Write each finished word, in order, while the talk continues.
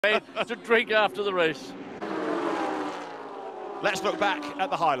to drink after the race. Let's look back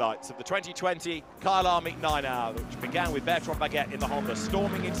at the highlights of the 2020 Kyalami 9 Hour, which began with Bertrand Baguette in the Honda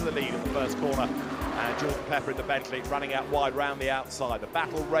storming into the lead in the first corner, and Jordan Pepper in the Bentley running out wide round the outside. The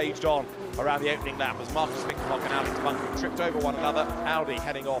battle raged on around the opening lap as Marcus Winkelhock and Alex Bunkering tripped over one another. Audi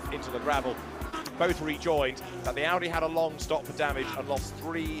heading off into the gravel. Both rejoined, but the Audi had a long stop for damage and lost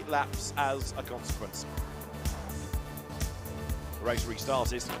 3 laps as a consequence. The race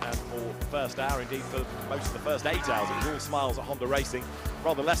restarted, and for the first hour, indeed for most of the first 8 hours, it was all smiles at Honda Racing,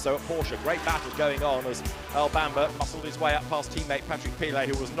 rather less so at Porsche. Great battle going on as Earl Bamber muscled his way up past teammate Patrick Pilet,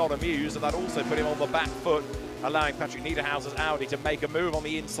 who was not amused, and that also put him on the back foot, allowing Patrick Niederhauser's Audi to make a move on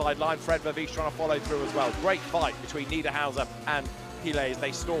the inside line. Fred Vervisch trying to follow through as well. Great fight between Niederhauser and Pilet as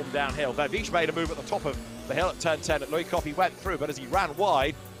they stormed downhill. Vervisch made a move at the top of the hill at turn 10 at Louis Coppi, went through, but as he ran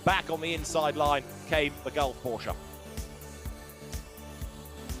wide, back on the inside line came the Gulf Porsche.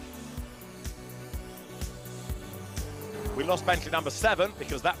 We lost Bentley number 7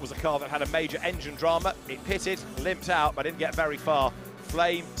 because that was a car that had a major engine drama. It pitted, limped out, but didn't get very far.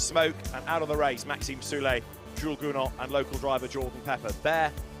 Flame, smoke, and out of the race, Maxime Soulet, Jules Gounod, and local driver Jordan Pepper.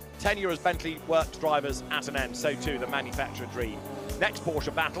 Their tenure as Bentley Works drivers at an end, so too the manufacturer dream. Next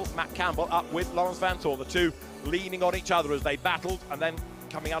Porsche battle, Matt Campbell up with Laurens Vanthoor, the two leaning on each other as they battled, and then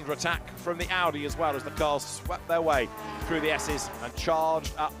coming under attack from the Audi as well as the cars swept their way through the S's and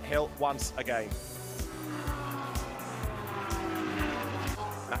charged uphill once again.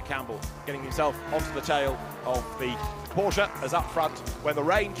 Matt Campbell getting himself onto the tail of the Porsche as up front. When the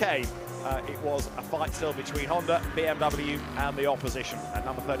rain came, it was a fight still between Honda, BMW and the opposition. And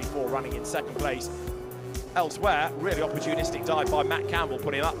number 34 running in second place. Elsewhere, really opportunistic dive by Matt Campbell,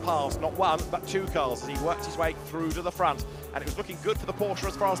 putting up past not one but 2 cars as he worked his way through to the front. And it was looking good for the Porsche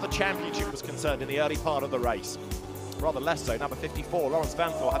as far as the championship was concerned in the early part of the race. Rather less so, number 54, Laurens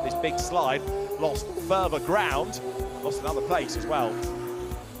Vanthoor, had this big slide, lost further ground, lost another place as well.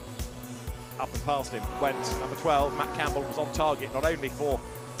 Up and past him went number 12, Matt Campbell was on target not only for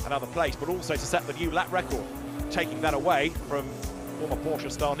another place but also to set the new lap record, taking that away from former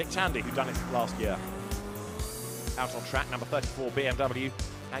Porsche star Nick Tandy, who done it last year. Out on track, number 34 BMW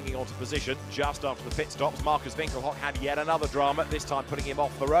hanging on to position just after the pit stops. Marcus Winkelhock had yet another drama, this time putting him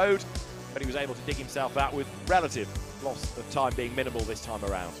off the road, but he was able to dig himself out with relative loss of time being minimal this time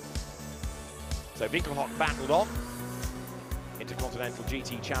around. So Winkelhock battled on. Intercontinental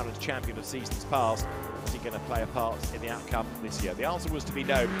GT Challenge champion of seasons past. Is he going to play a part in the outcome this year? The answer was to be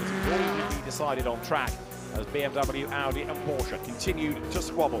no, because it would already be decided on track as BMW, Audi and Porsche continued to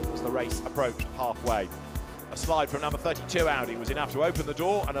squabble as the race approached halfway. A slide from number 32 Audi was enough to open the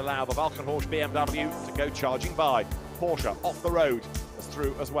door and allow the Walkenhorst BMW to go charging by. Porsche off the road as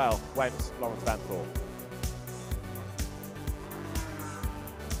through as well went Laurens Vanthoor.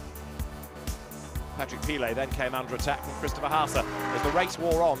 Patrick Pilet then came under attack from Christopher Haase. As the race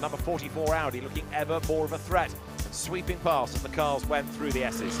wore on, number 44 Audi looking ever more of a threat and sweeping past as the cars went through the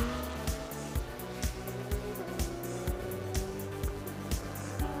S's.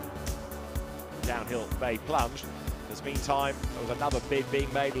 Downhill they plunged. As meantime, there was another bid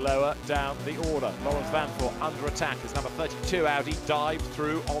being made lower down the order. Laurens Vanthoor under attack as number 32 Audi dived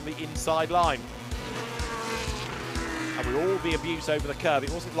through on the inside line. And with all the abuse over the curve,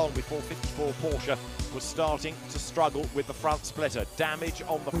 it wasn't long before 54 Porsche was starting to struggle with the front splitter. Damage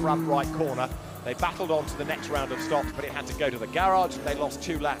on the front right corner. They battled on to the next round of stops, but it had to go to the garage. They lost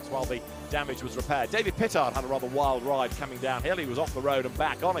 2 laps while the damage was repaired. David Pittard had a rather wild ride coming downhill. He was off the road and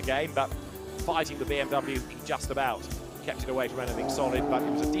back on again, but fighting the BMW, he just about kept it away from anything solid, but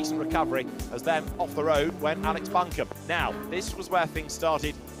it was a decent recovery as then off the road went Alex Bunkering. Now, this was where things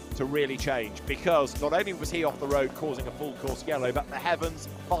started to really change, because not only was he off the road causing a full course yellow, but the heavens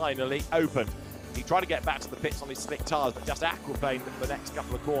finally opened. He tried to get back to the pits on his slick tyres, but just aquaplaned the next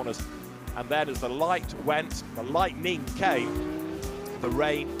couple of corners. And then as the light went, the lightning came, the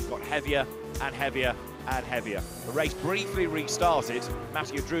rain got heavier and heavier and heavier. The race briefly restarted.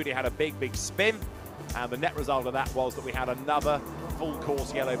 Mathieu Jaminet had a big spin, and the net result of that was that we had another full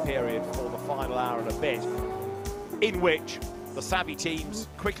course yellow period for the final hour and a bit, in which the savvy teams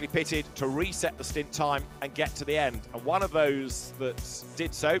quickly pitted to reset the stint time and get to the end. And one of those that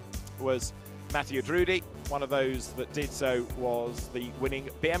did so was Mathieu Jaminet. One of those that did so was the winning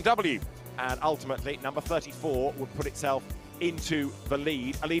BMW. And ultimately, number 34 would put itself into the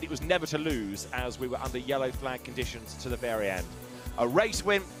lead, a lead it was never to lose as we were under yellow flag conditions to the very end. A race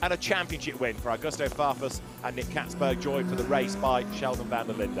win and a championship win for Augusto Farfus and Nick Catsburg, joined for the race by Sheldon van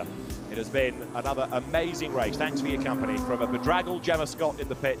der Linde. It has been another amazing race. Thanks for your company. From a bedraggled Gemma Scott in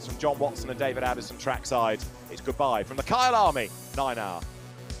the pits, from John Watson and David Addison trackside, it's goodbye from the Kyalami 9 Hour.